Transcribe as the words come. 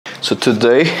So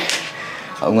today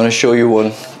I'm gonna show you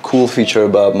one cool feature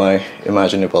about my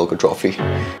Imagine Nepal trophy.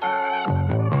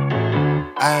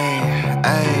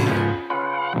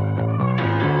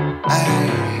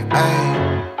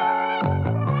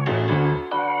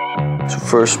 So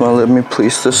first man, let me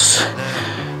place this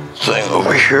thing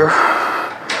over here.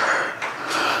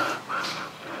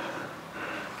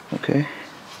 Okay,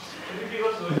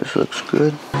 this looks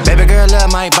good. Baby girl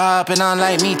love my bop and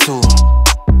unlike me too.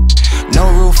 No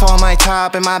roof on my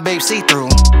top and my babe see-through.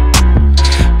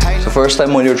 So first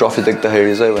time when your trophy took the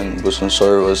Hariza, when Busan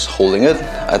sir was holding it,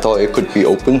 I thought it could be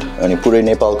opened and he put a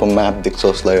Nepal ko map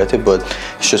diksos larate, but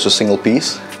it's just a single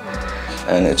piece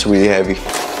and it's really heavy.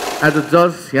 As a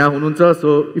judge, yeah,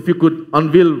 so if you could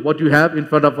unveil what you have in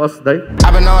front of us today.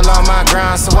 I've been all on my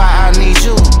grind, so why I need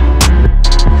you?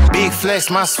 Big flex,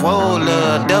 my swole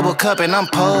up. Double cup and I'm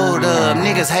pulled up.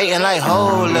 Niggas hating like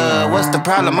hold up. What's the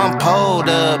problem? I'm pulled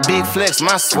up. Big flex,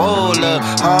 my swole up.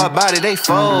 Hard body, they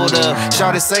fold up.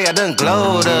 Shawty say I done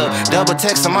glowed up. Double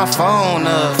text on my phone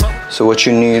up. So what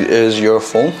you need is your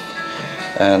phone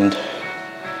and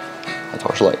a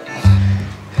torchlight.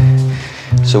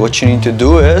 So what you need to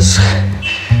do is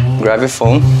grab your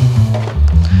phone,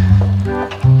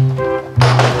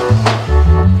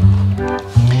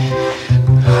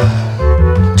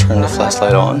 turn the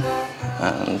flashlight on,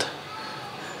 and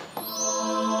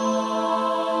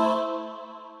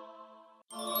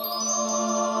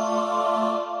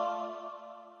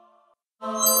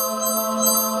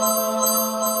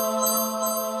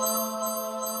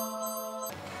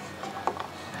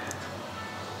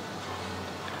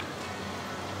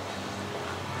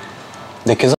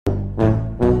देखिए